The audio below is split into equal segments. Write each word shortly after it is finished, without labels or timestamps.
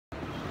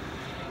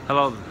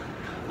Hello,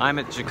 I'm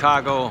at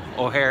Chicago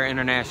O'Hare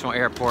International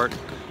Airport,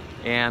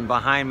 and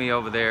behind me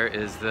over there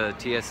is the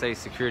TSA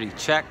security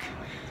check,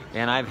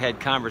 and I've had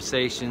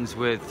conversations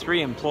with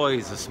 3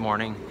 employees this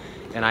morning,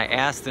 and I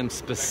asked them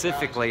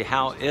specifically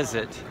how is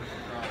it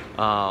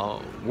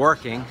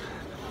working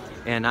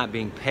and not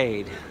being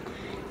paid,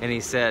 and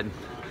he said,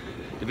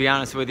 to be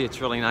honest with you,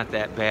 it's really not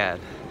that bad.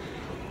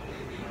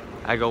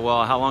 I go,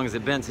 well, how long has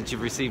it been since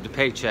you've received a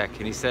paycheck?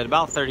 And he said,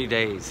 about 30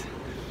 days.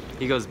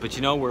 He goes, but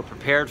you know, we're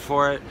prepared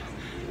for it.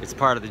 It's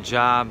part of the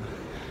job.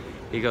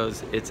 He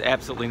goes, it's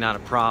absolutely not a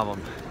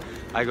problem.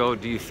 I go,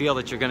 do you feel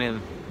that you're going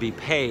to be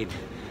paid,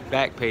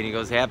 back paid? He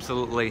goes,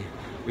 absolutely.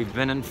 We've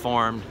been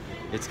informed.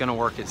 It's going to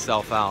work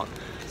itself out.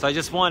 So I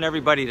just want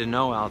everybody to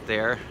know out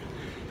there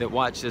that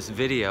watch this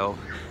video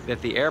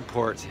that the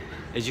airport,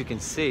 as you can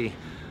see,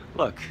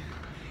 look,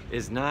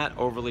 is not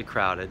overly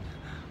crowded,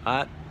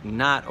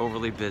 not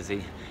overly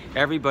busy.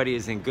 Everybody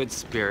is in good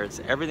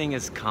spirits. Everything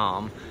is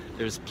calm.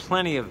 There's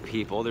plenty of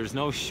people. There's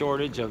no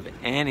shortage of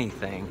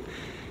anything.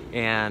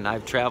 And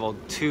I've traveled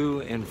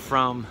to and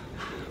from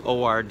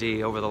ORD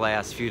over the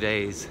last few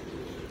days.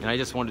 And I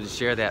just wanted to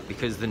share that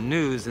because the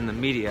news and the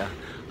media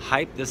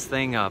hype this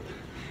thing up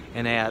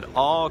and add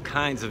all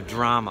kinds of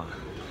drama.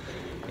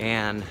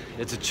 And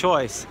it's a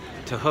choice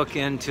to hook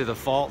into the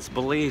false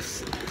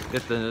beliefs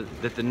that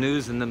the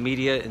news and the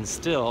media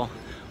instill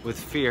with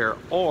fear,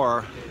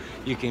 or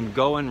you can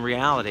go in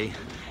reality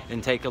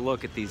and take a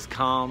look at these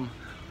calm,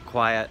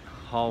 quiet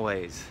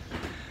hallways.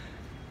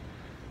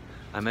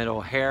 I'm at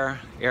O'Hare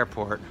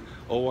Airport,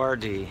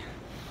 ORD,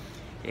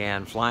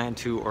 and flying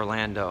to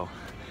Orlando.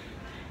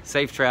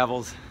 Safe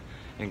travels,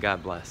 and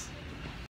God bless.